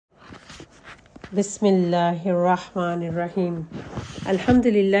Bismillahirrahmanirrahim.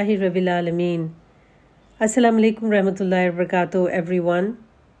 Alhamdulillahi Rabbil Alameen. Assalamu alaikum rahmatullahi wa barakatuh, everyone.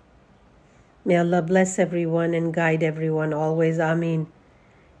 May Allah bless everyone and guide everyone always. Ameen.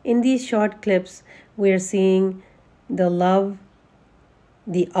 In these short clips, we are seeing the love,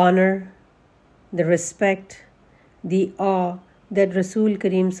 the honor, the respect, the awe that Rasul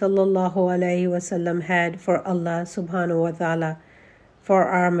Kareem sallallahu alaihi wasallam had for Allah subhanahu wa ta'ala, for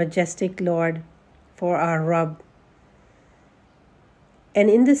our majestic Lord, for our Rabb. And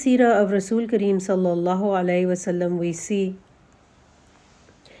in the seerah of Rasul Kareem sallallahu alaihi wasallam, we see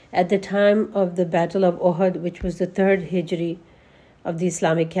at the time of the Battle of Auhad, which was the 3rd Hijri of the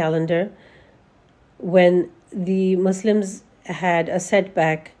Islamic calendar, when the Muslims had a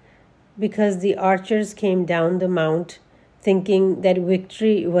setback because the archers came down the mount thinking that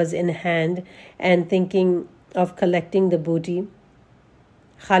victory was in hand and thinking of collecting the booty.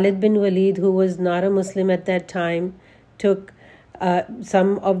 Khalid bin Walid, who was not a Muslim at that time, took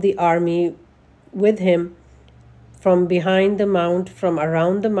some of the army with him from behind the mount, from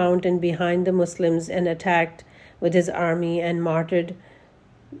around the mount and behind the Muslims, and attacked with his army and martyred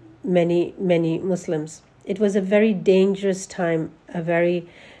many Muslims. It was a very dangerous time, a very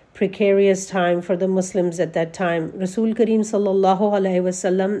precarious time for the Muslims at that time. Rasul Kareem sallallahu alaihi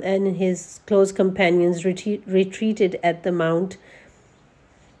wasallam and his close companions retreated at the mount,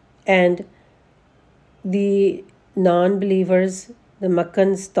 and the non-believers, the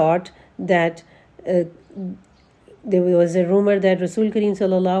Makkans, thought that there was a rumor that Rasul Kareem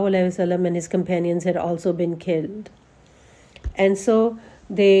sallallahu alaihi wasallam and his companions had also been killed. And so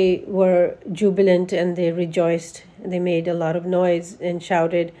they were jubilant and they rejoiced. They made a lot of noise and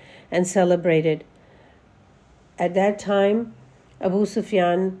shouted and celebrated. At that time, Abu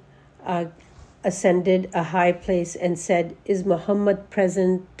Sufyan ascended a high place and said, "Is Muhammad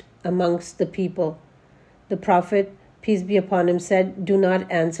present amongst the people?" The Prophet, peace be upon him, said, "Do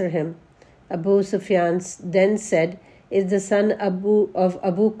not answer him." Abu Sufyan then said, "Is the son of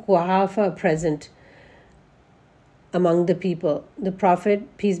Abu Quhafa present among the people?" The Prophet,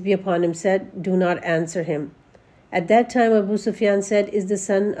 peace be upon him, said, "Do not answer him." At that time, Abu Sufyan said, "Is the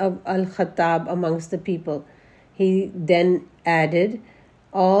son of Al-Khattab amongst the people?" He then added,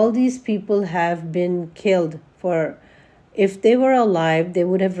 "All these people have been killed, for if they were alive, they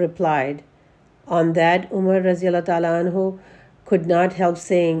would have replied." On that, Umar Raziyallahu Ta'ala Anhu could not help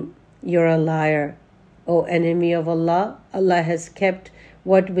saying, "You're a liar, O enemy of Allah. Allah has kept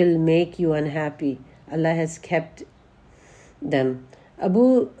what will make you unhappy. Allah has kept them."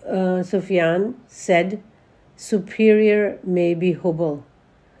 Abu Sufyan said, "Superior may be Hubal."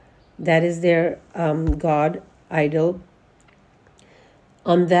 That is their god, idol.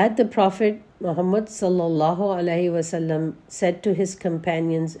 On that, the Prophet Muhammad sallallahu alaihi wasallam said to his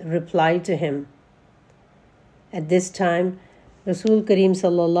companions, "Reply to him." At this time, Rasul Kareem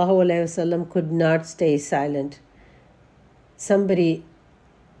sallallahu alaihi wasallam could not stay silent. Somebody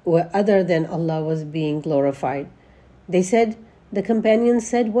other than Allah was being glorified. The companions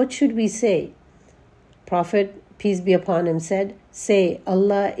said, "What should we say?" Prophet, peace be upon him, said, "Say,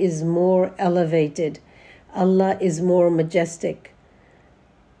 Allah is more elevated. Allah is more majestic."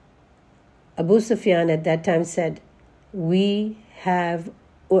 Abu Sufyan at that time said, "We have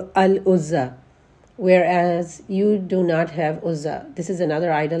Al-Uzza, whereas you do not have Uzza." This is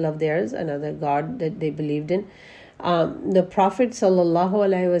another idol of theirs, another god that they believed in. The Prophet sallallahu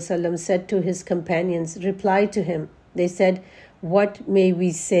alaihi wasallam said to his companions, "Reply to him." They said, "What may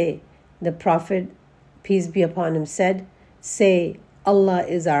we say?" The Prophet, peace be upon him, said, "Say, Allah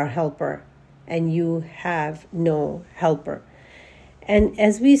is our helper, and you have no helper." And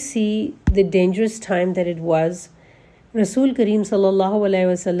as we see the dangerous time that it was, Rasul Kareem sallallahu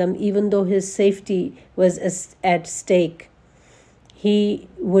alaihi wasallam, even though his safety was at stake, he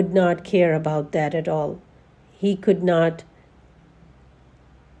would not care about that at all. He could not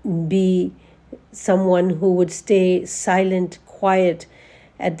be someone who would stay silent, quiet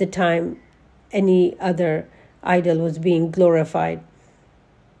at the time any other idol was being glorified.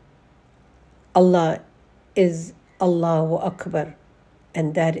 Allah is Allahu Akbar,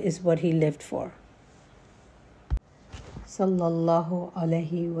 and that is what he lived for. Sallallahu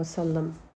alaihi wasallam.